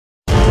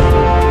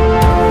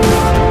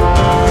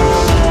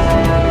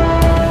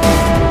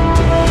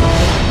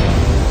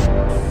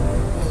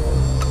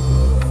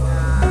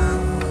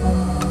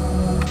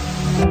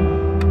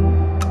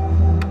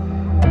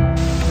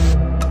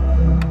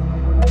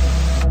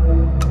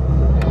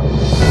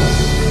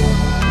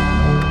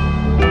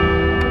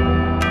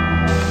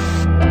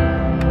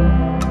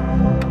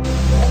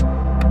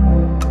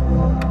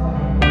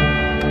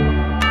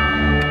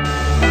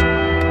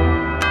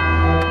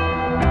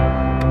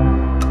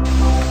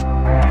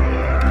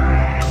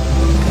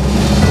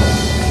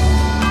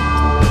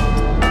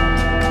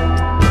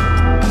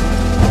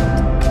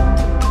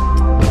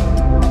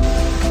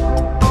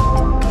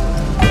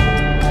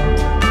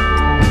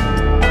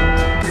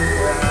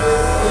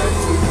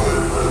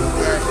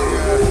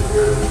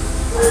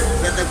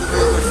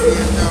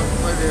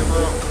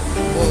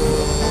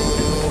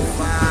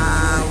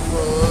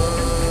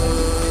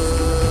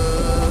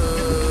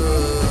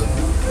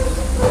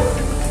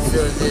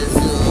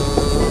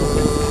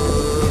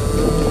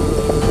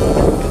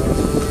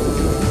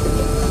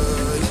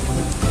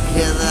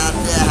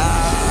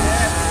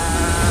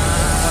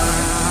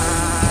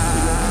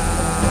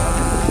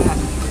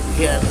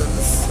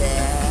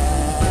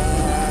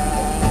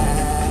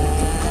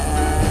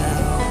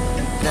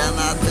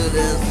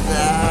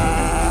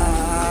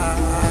estar,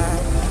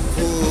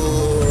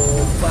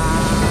 por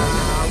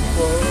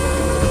favor.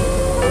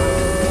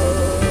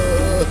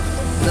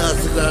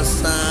 Nosso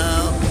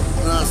coração,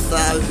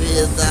 nossa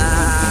vida,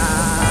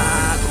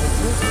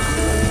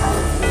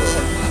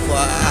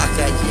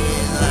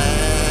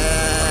 cathinone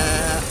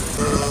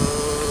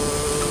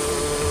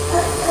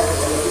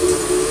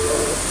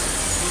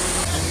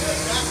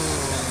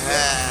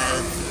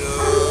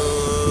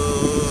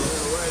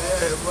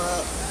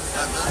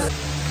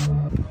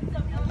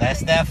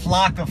That's that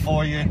Flakka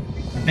for you.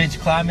 The bitch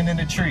climbing in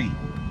a tree.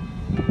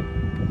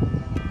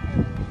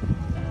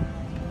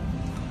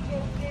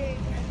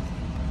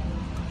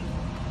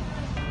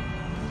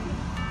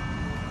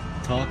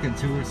 Talking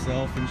to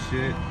herself and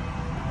shit.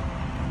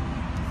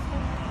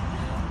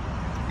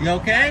 You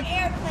okay?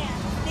 Air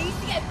plants. They used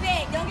to get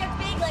big. Don't get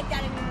big like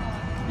that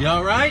anymore. You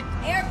alright?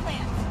 Air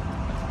plants.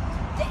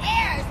 The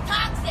air is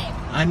toxic.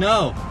 I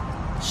know.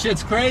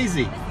 Shit's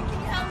crazy. Listen, can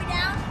you help me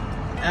down?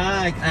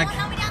 I You won't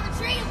help me down the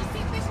tree. You'll just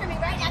keep fishing for me,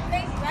 right? That's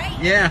crazy, right?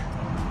 yeah.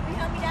 Can you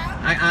help me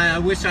down? I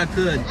wish I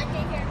could. I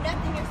can't hear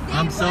nothing you're saying.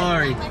 I'm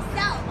sorry.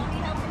 Myself. I'll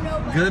need help from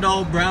nobody. Good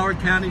old Broward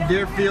County,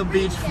 Deerfield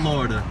Beach,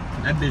 Florida.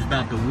 That bitch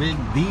about to wig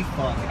the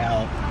fuck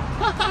out.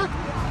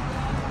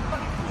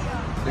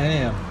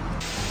 Damn.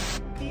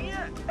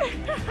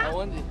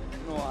 Aonde?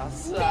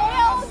 Nossa.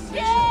 Meu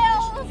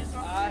Deus!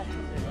 Ai,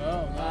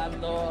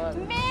 adoro.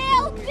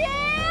 Meu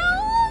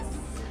Deus!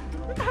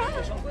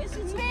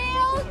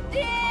 Meu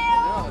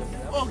Deus!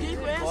 Alguém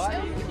conhece?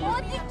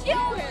 Onde que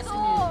eu tô?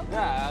 Oh,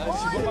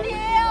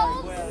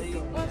 Deus!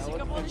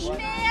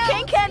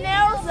 Quem que é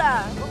Neuza?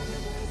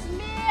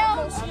 Meu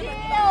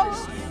Deus!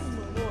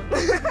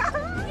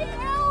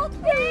 Meu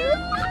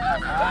Deus!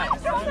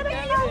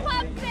 Cadê o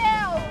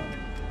papel?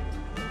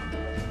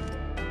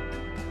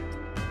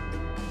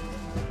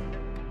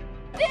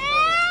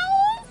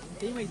 Deus!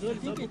 Tem mais dois,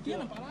 tem PT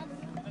na parada?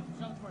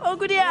 Ô,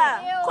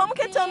 guria, como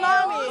que é teu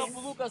nome?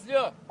 Lucas ali,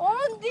 ó.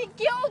 Onde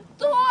que eu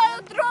tô?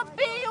 Eu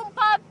dropei um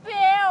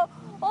papel!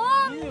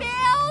 Oh,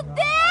 meu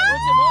Deus!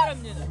 Onde você mora,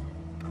 menina?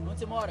 Onde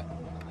você mora?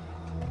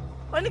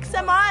 Onde que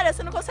você mora?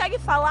 Você não consegue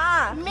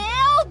falar?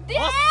 Meu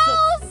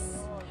Deus!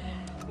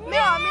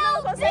 Meu, a mina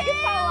não consegue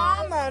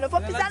falar, mano. Eu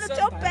vou pisar no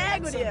teu pé,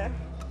 guria.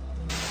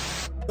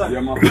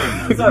 You're my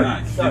friend. Be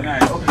nice. Be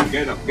nice.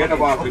 Okay. Get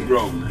up off the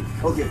ground, man.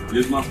 Okay.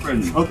 You're my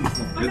friend. Okay,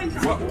 sir.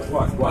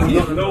 What?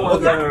 No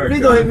one's gonna hurt Please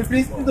you. don't hit me,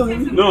 please. Please don't hit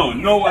me. No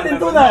one. I didn't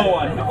do No that.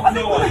 one. No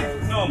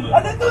man.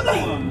 I didn't do that.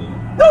 Come on,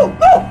 man. No.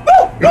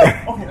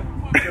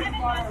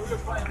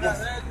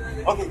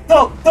 Okay,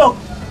 talk.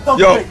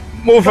 Yo,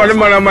 move for the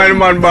man of my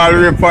man ball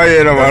rip for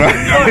you,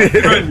 man.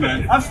 Friend,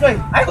 man. I'm straight.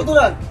 I can do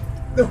that.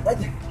 No, right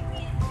there.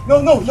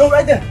 No,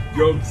 right there.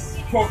 You're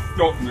fucked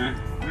up, man.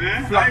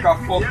 Flakka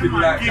fucking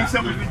like Give that,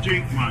 something man. to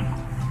drink, man.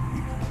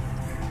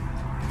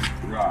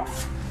 Right.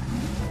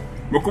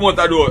 But come out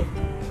the door.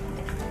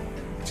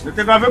 You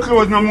take off your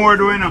clothes no more,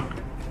 though, you know.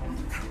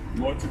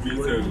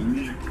 Motivated.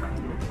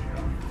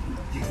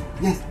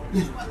 Yes.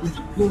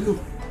 No. No.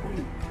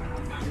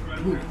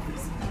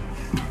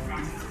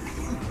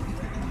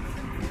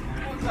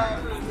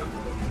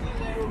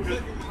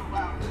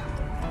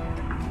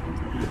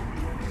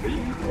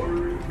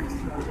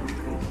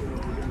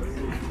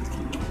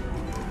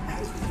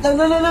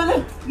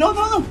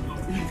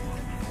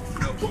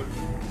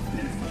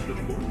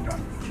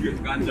 You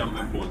ganja,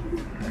 my boy.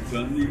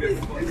 Don't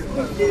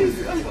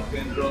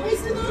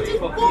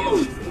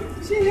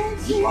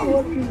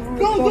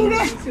do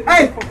that.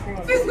 Hey,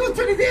 please go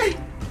to the day.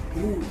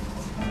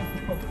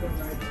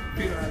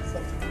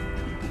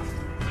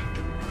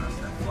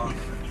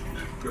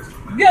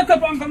 Get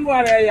up and come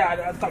over here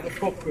and talk the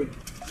fuck with.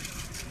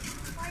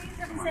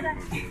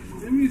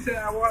 Let me say,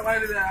 I walk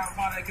like that,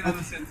 man, I can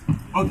understand.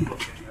 Okay.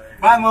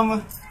 Bye,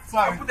 mama.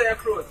 Sorry. Put on your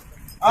clothes.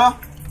 Huh?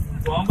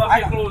 Go on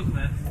back your clothes,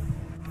 man.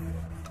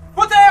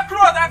 Put on your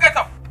clothes and get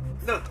up.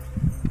 Look.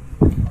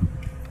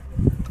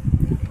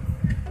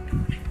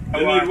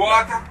 You need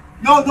water?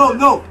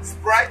 No.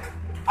 Sprite.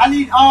 I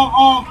need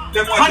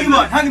honey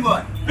bun. Honey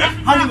bun.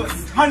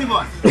 Honey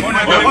bun.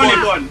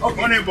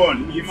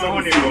 Give me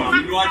honey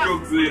bun. You want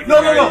drugs later? No.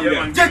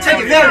 Just check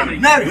it.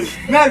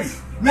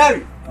 Mary.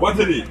 What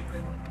do you need?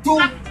 2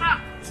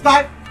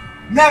 Sprite.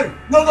 Mary.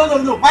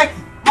 No.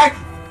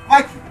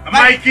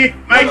 Mikey.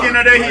 Mikey,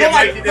 another here.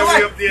 Mikey, the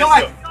way up there. No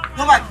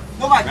Mikey.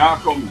 Now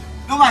come.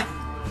 No Mikey.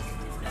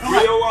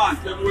 Where you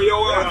want? Tell me where you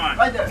want.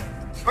 Right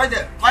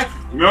there. Mikey.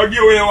 I'll give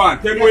you where you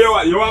want. Tell me where you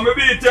want. You want me to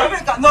beat you?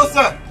 Jamaica. No,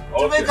 sir.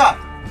 Okay. Jamaica.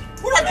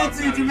 What I do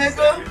to you,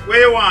 Jamaica? Where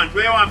you want to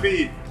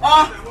eat? I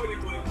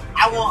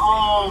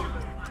want,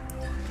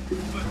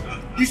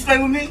 you stay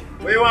with me?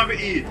 Where you want to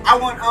eat? I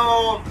want,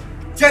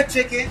 jerk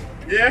chicken.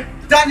 Yeah?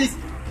 Danny's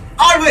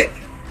Alwick.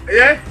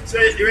 Yeah? So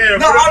you mean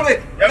No,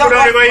 Alwick. You're going to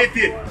go eat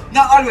it?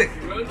 Not Alwick.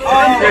 You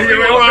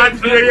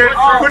want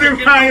put him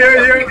on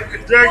your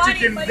jerk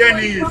chicken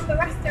Denny's. Look.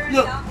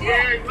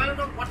 Yeah, I don't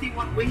know what he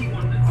want, where he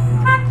want this.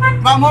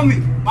 My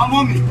mommy.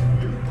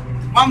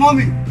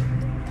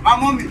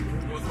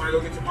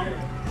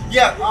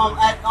 Yeah,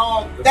 at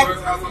that,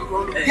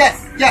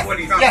 yes. No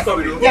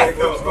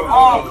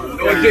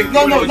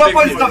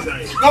police coming.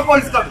 No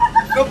police coming.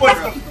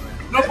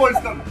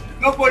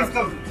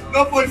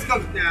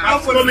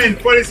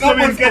 Police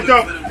coming, get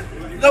up.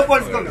 No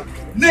police coming.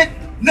 Nick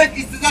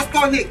is just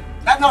called Nick.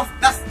 That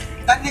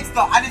Nick's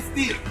door. And it's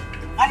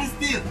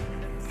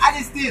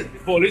still.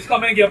 Police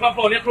come and give up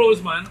all your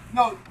clothes, man.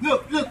 No,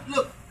 look.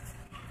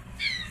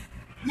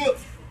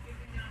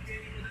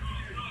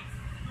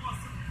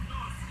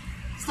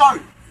 Sorry,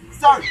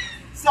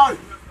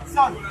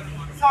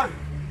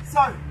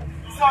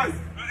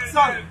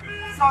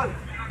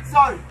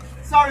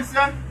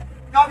 sir.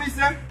 Not me,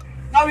 sir.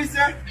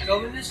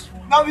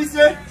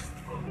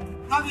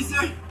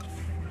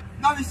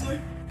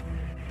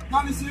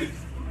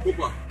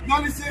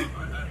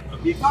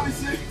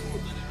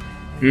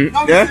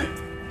 Yeah?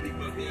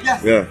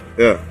 Yes. Yeah.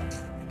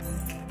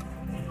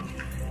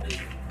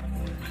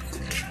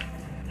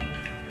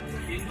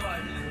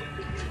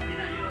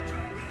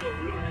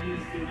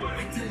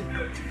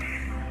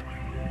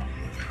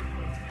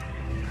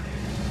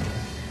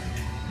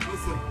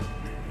 Listen.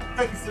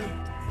 Thank you, sir.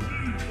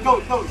 Go.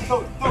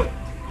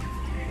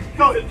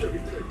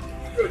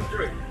 Good.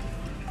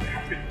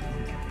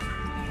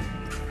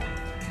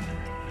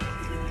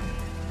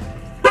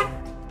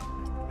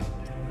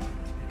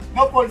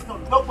 No police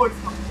coming.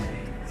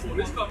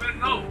 Police coming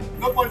now.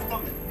 No police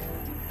coming.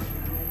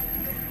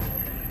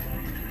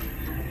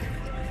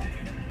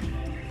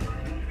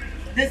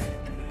 This.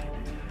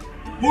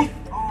 Who?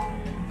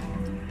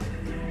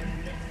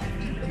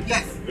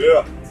 Yes.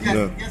 Yeah.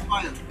 Yes,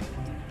 fire.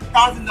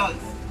 $1,000.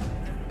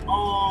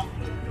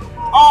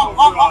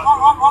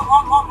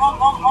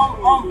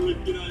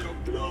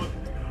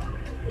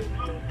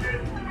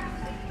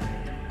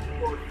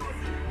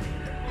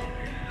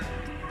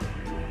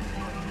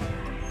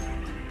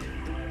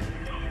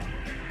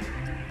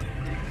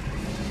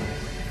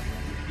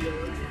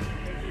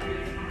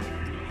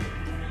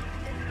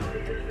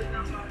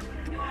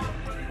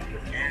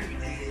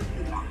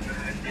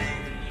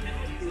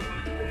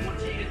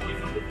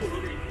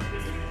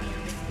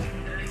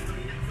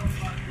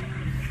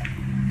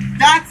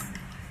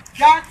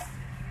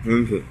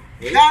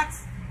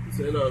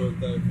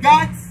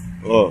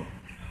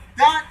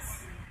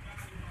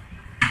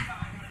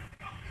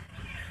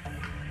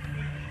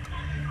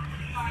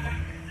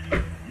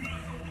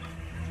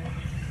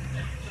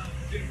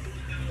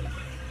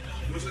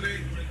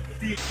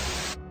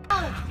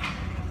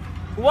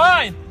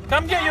 Wine,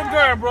 come get your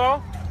girl,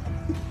 bro.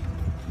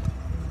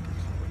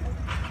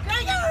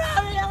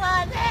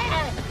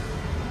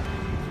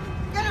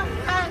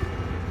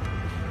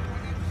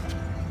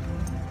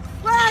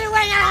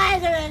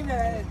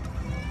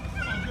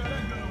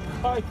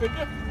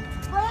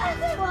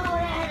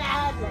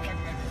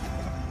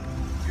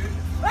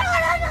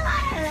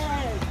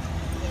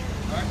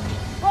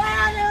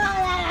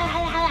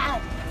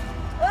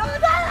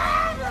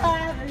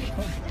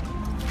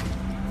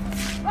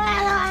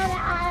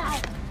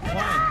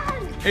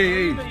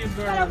 Hey. I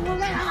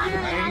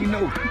ain't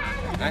know.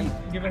 I ain't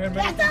giving her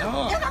money.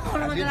 No.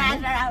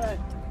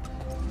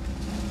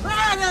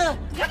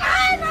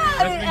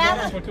 Let's be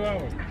going for 2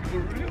 hours.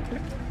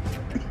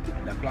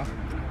 That Flakka.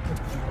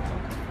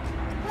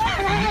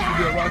 It used to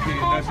be a rocket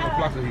and that's your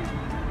Flakka here.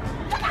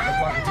 That's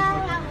Flakka too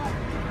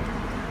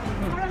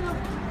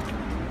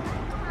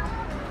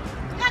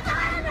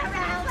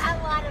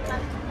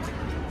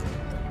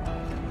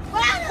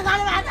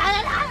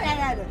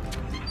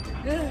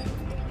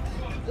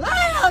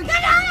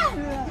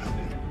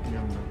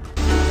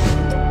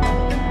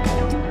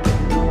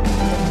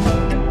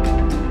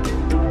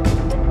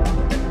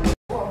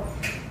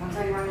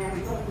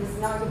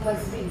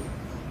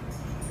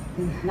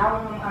Now,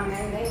 I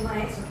mean, they didn't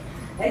answer.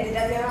 They did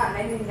that the other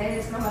night. They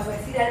just come up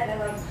and see that. They're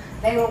like,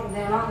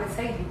 they're not going to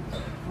take you.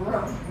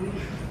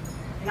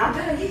 And I'm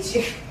going to get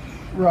you.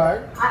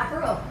 Right.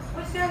 Girl,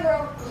 what you doing,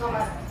 girl?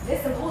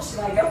 This is bullshit.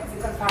 Like, yo,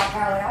 because it's like,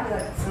 I'll be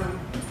like, son,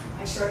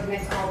 make sure you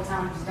make it all the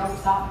time. Just don't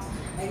stop.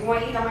 Like, you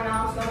want to eat on my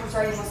nose, don't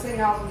try you want to sleep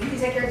now. You can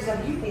take care of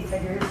yourself. You need to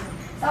take care of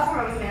yourself. Stop for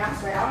me, man. I'm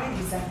straight. I don't need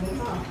you second.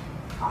 Come on.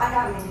 I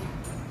got me.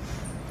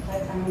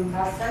 But, I mean,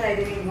 by Sunday,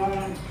 they didn't go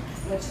on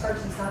the church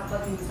and stop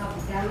fucking stuff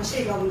like that. I'm sure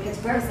you're going to catch a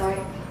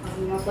parasite.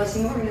 You know,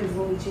 flushing organs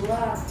will eat you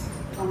up.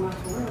 I'm not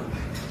for real.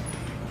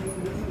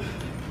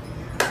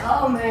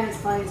 Oh man, it's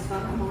fun. I'm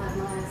gonna laugh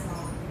my ass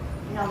off.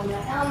 You know, I'm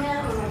like, oh no,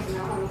 I'm like,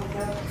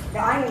 no,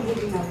 I ain't gonna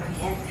give you no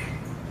meth.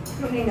 You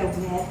don't need no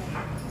meth.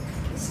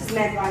 It's just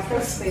meth right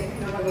there, sleep.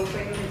 Nobody gonna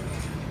figure it.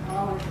 Oh my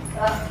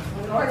God.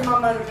 When the order my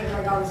mother figured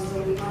her dollars was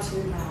gonna be my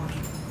shit now.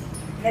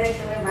 They didn't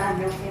kill her, my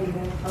milk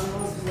anyway. Other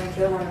ones was gonna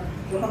kill her,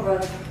 kill my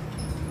brother.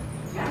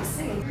 I'm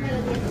singing.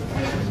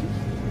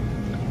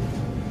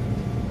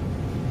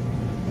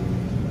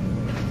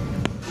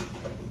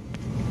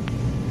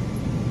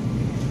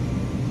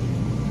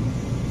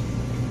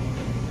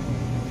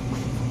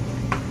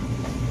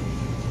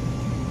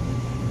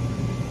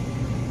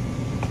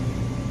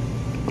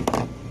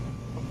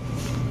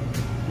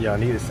 Y'all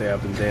need to stay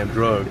off them damn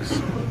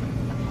drugs.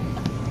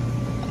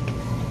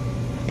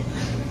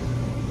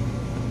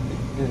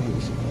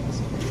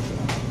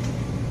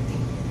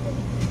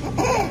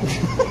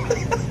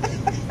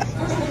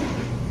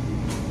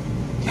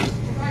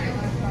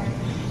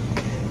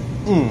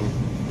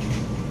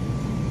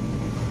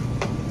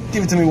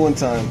 Give it to me one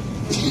time.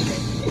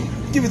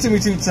 Give it to me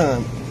 2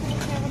 times.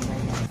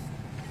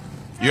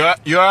 You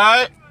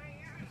alright?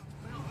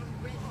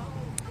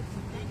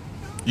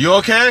 You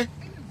okay?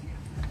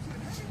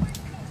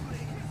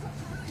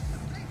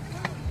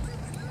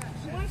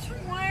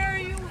 Where are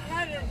you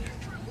headed?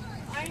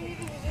 I need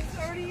to get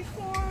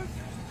 34.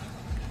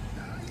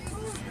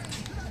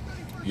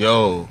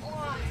 Yo,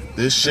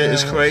 this shit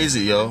is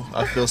crazy, yo.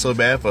 I feel so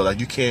bad for her. Like,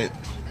 you can't.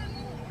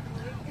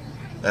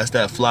 That's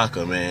that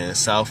Flakka, man.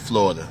 South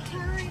Florida.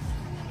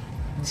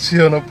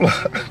 She on the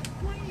block.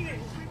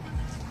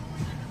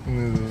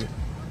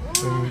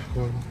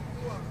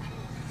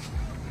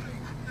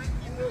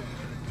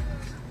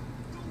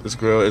 This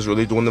girl is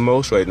really doing the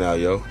most right now,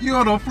 yo. You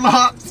on the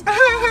flops.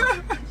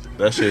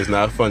 That shit is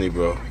not funny,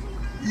 bro.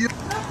 Please,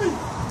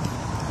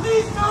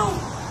 no.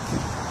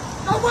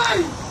 No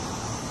way.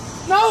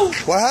 No.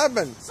 What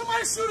happened?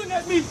 Somebody's shooting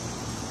at me.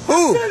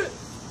 Who?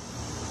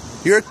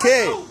 You're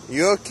okay.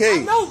 You're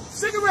okay. No,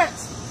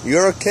 cigarettes.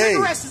 You're okay.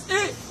 Cigarettes is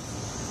it.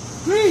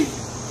 Please.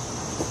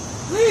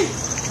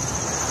 Please.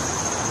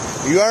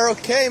 You are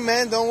okay,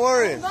 man. Don't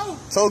worry. No.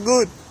 It's all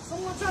good.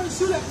 Someone trying to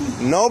shoot at me.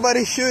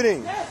 Nobody's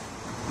shooting. Yeah.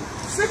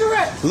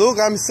 Cigarettes. Look,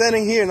 I'm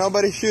standing here.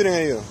 Nobody's shooting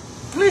at you.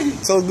 Please.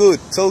 It's all good.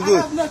 It's all I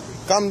good. have nothing.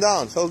 Calm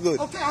down. It's all good.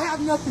 Okay, I have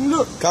nothing.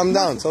 Look. Calm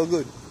down. It's all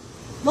good.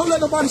 Don't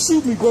let nobody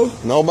shoot me, bro.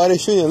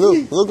 Nobody's shooting.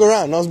 Look. Look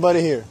around. Nobody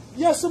here.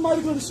 Yeah,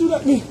 somebody's gonna shoot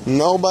at me.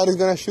 Nobody's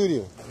gonna shoot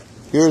you.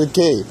 You're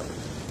okay.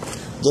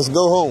 Just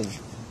go home.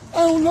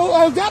 I don't know.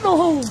 I ain't got no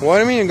home. What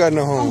do you mean you got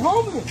no home? I'm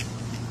homeless.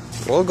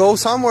 Well, go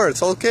somewhere.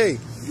 It's okay.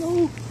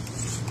 No.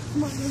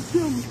 Somebody's gonna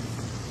kill me.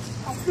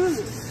 I feel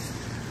it.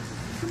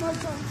 Somebody's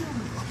trying to kill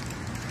me.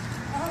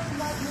 I have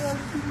somebody there to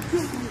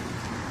kill me.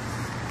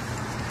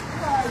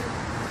 Right.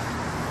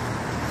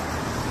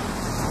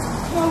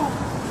 No.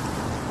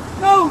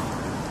 No.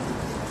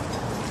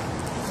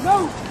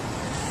 No.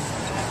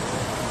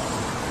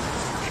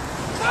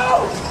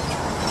 No.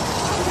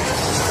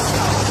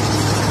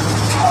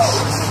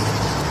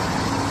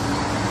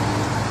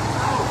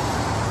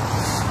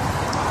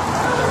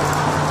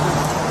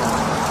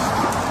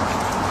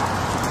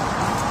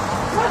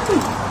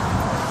 Nothing.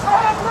 I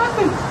have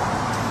nothing.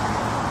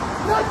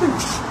 Nothing.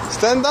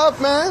 Stand up,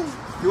 man.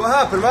 What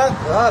happened, man?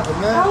 What happened,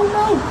 I man? don't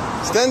know.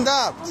 Stand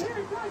up. I'm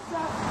hearing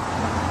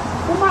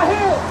gunshots in my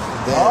head.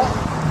 Damn.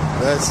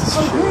 That's I'm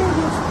shit. hearing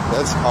this.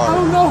 That's I hard.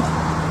 don't know.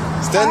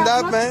 Stand I have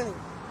up, nothing. man.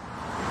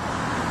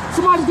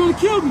 Somebody's gonna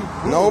kill me.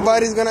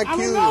 Nobody's gonna I kill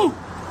don't know. you.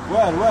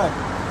 What?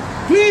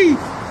 Please.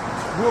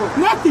 Who?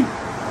 Nothing.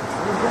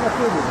 Who's gonna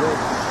kill you, bro?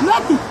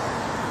 Nothing.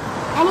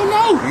 I don't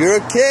know. You're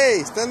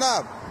okay. Stand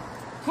up.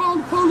 Call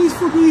the police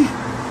for me.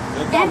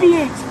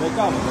 Ambulance. They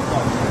coming.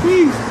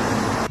 Please.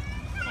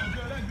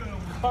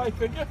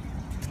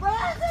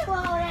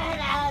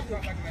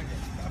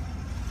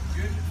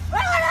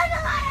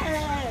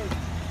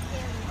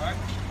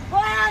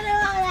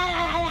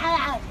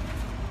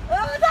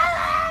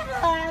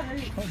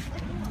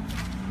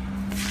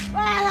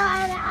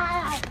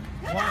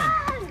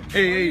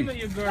 Hey. I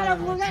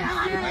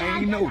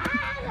ain't know.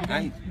 I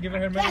ain't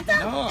giving her money.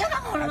 No. That's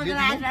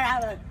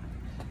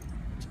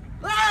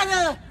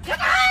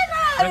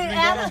been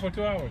going on for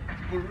 2 hours.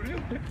 For real?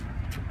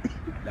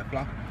 That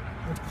Flakka.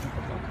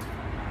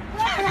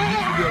 It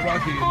used to be a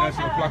rock here, and that's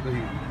your Flakka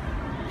here.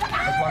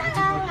 That Flakka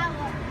too much.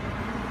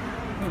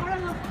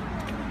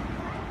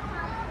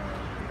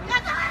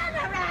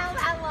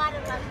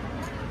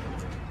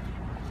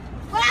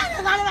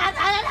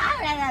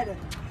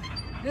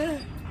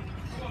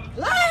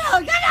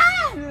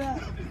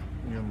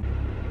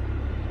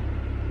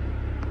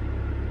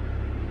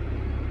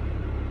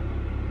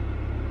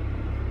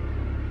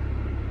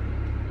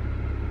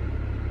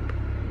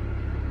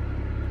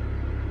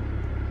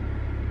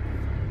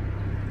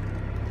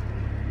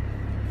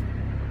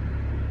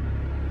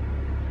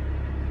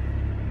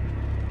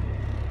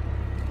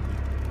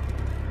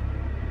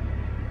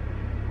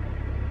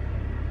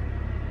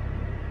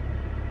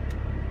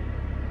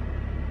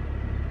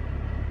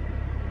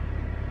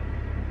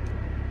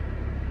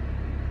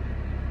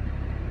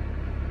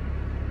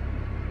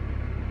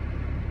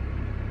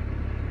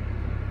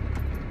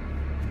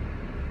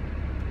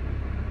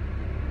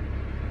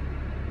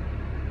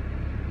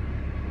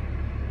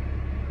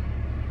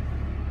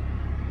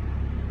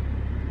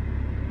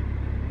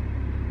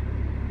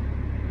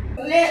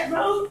 Lit,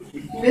 bro.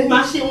 Miss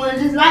my shit when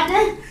just like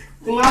that.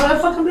 In my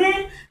motherfucking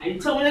bed. And you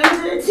told me to go to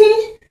the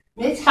tent.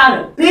 Bitch had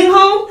a big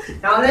home.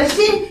 And all that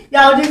shit.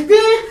 Y'all just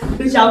did.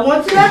 Bitch, y'all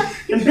went to that.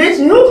 And bitch,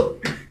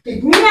 you.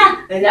 Kick me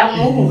out. And that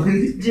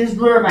one just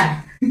blur by.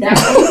 That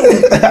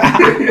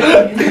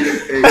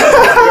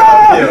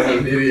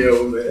one.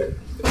 Video, man.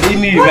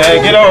 Nene,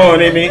 man. Get on,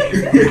 Nene.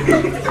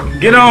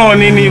 Get on,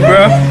 Nene,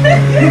 bro.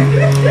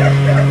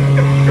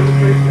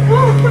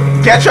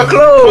 Catch your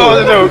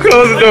clothes.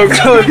 Close the door.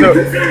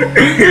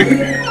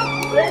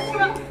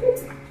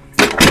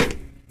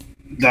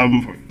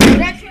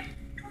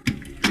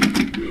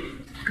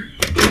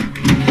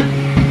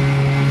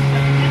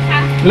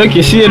 Look,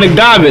 she in the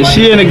garbage.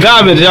 She in the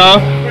garbage, y'all.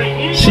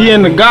 She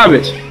in the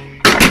garbage.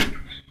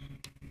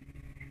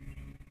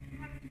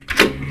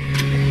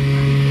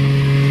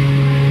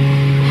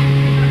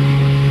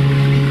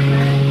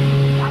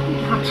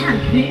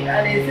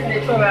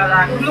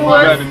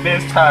 The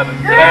best time of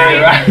the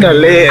day, right? The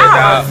leg, I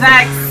was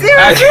like,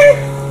 seriously?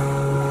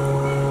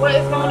 What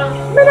is going on?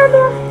 No.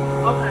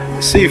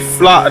 Okay. She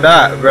flocked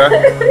out, bro.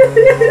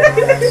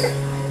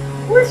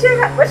 What she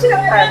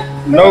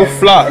got? No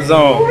flock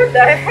zone. What the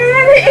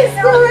hell is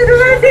going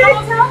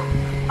on?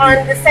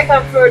 On the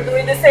second floor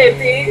doing the same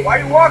thing. Why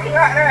you walking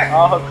like that?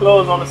 All her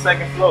clothes on the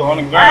second floor, on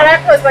the All ground. her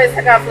clothes by the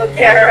second floor,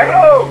 Kara.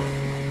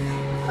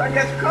 I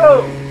get your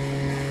clothes.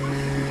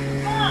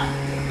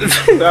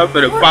 I'm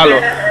finna follow.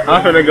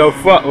 I'm finna go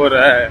fuck with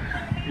her.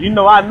 You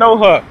know I know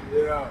her.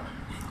 Yeah.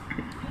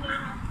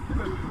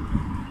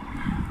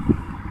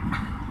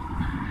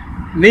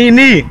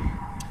 Nee,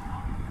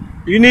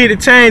 you need to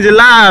change your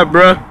life,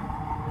 bro.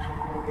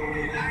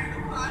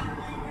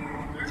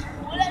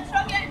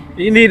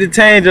 You need to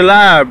change your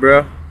life,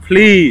 bro.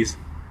 Please,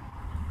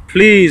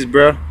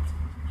 bro.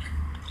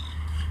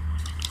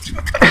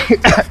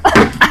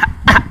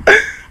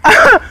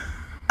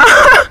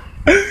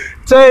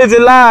 Change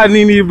your life,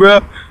 Nene,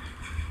 bro.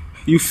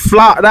 You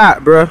flocked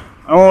out, bro.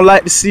 I don't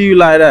like to see you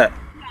like that.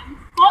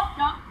 Fucked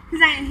up, cause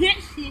I ain't hit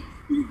shit.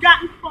 You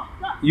got me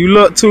fucked up. You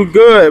look too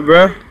good,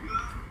 bro.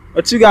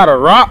 But you got a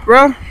rock,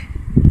 bro?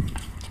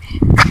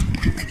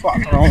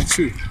 Fuck wrong with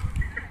you.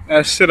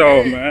 That shit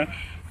on, man.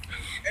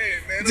 Hey,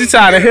 man. You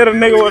trying to hit a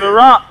nigga with a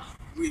rock?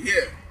 We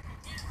here.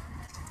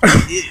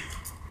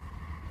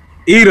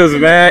 Eaters,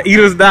 man.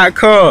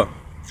 Eaters.com.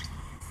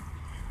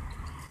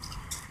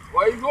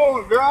 Where you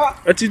going, girl?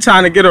 But you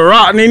trying to get a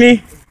rock,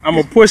 Nene? I'm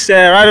gonna push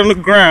that right on the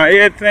ground.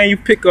 Everything you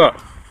pick up.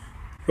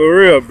 For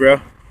real, bro.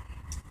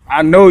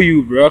 I know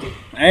you, bro.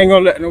 I ain't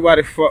gonna let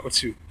nobody fuck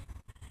with you.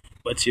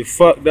 But you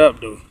fucked up,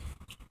 though.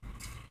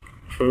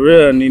 For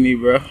real, Nene,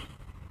 bro.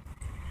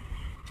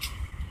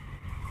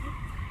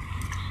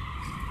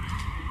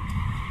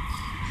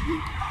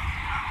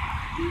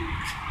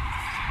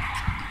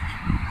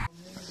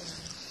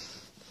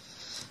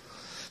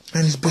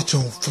 Man, this bitch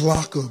on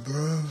Flakka,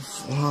 bro.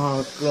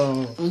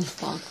 Flakka.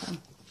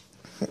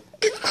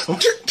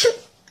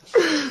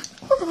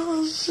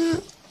 Oh,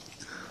 shit.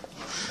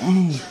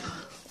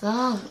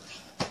 Stop.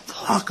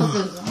 Flakka.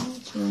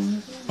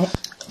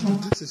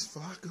 This is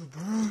Flakka,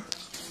 bro.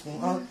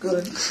 Flakka.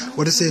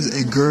 What it says,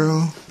 a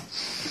girl.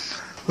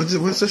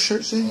 What's the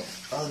shirt say?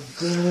 A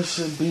girl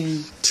should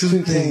be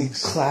Two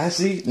things.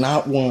 Classy,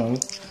 not one.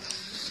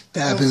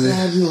 Fabulous.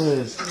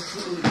 Fabulous.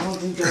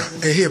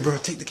 Hey, here, bro.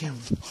 Take the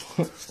camera.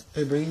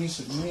 Hey, bro. You need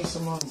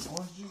some orange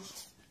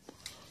juice?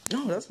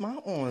 No, that's my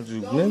orange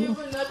juice. Don't give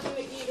her nothing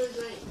to eat or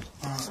drink.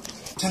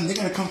 Tell them they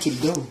gotta come to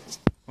the door.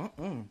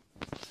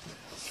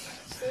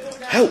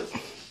 Help.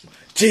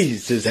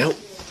 Jesus, help.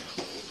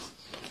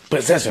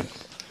 Possession.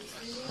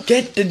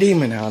 Get the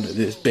demon out of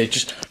this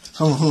bitch.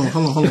 Hold on.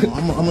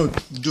 I'm gonna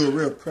do a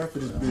real prayer for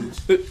this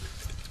bitch.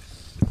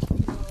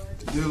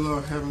 Dear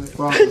Lord, Heavenly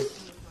Father,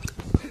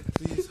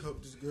 please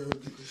help this girl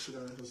get this shit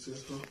out of her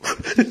system.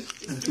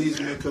 And please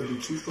make her be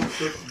truthful and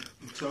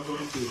tell her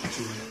to give it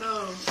to you.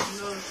 No, she's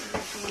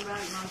coming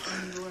back, not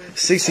coming away.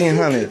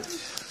 1600.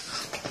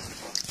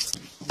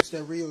 It's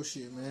that real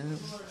shit, man.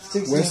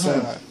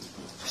 1600.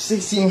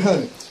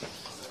 1600.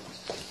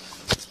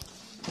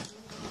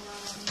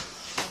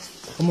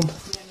 Come on.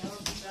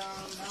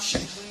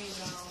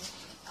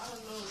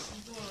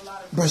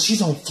 Bro,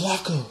 she's on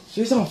Flakka.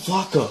 She's on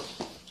Flakka.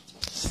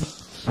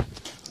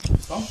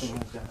 Something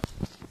like that.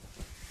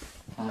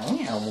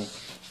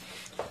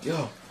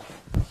 Yo.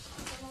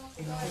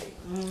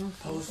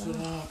 Post it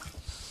up.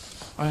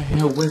 Right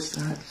here, west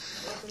side.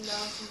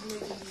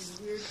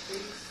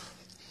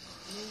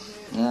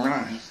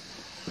 Alright.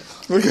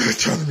 Look at her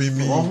trying to be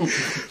mean.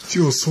 She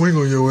gonna swing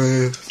on your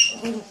ass.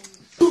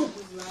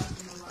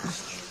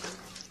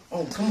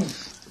 Oh, come on.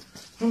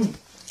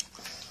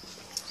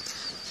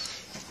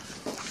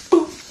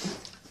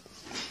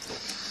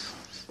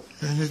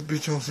 Man, this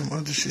bitch on some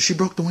other shit. She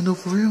broke the window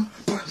for real?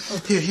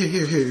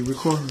 Here.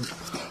 Record her.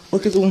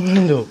 Look at the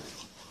window.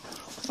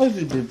 Look at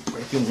this bitch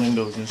breaking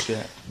windows and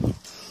shit.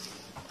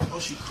 Oh,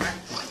 she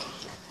cracked it.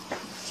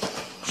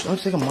 She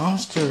looks like a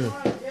monster.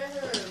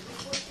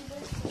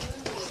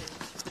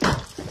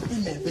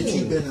 Man, bitch,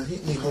 you better not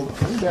hit me, ho.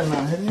 You better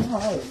not hit me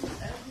hard.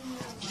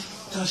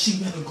 Cause she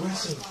been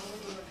aggressive.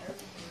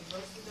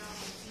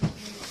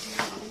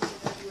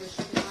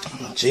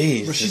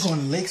 Jeez. Bro, she's on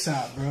the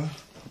lakeside, bro.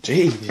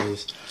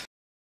 Jeez.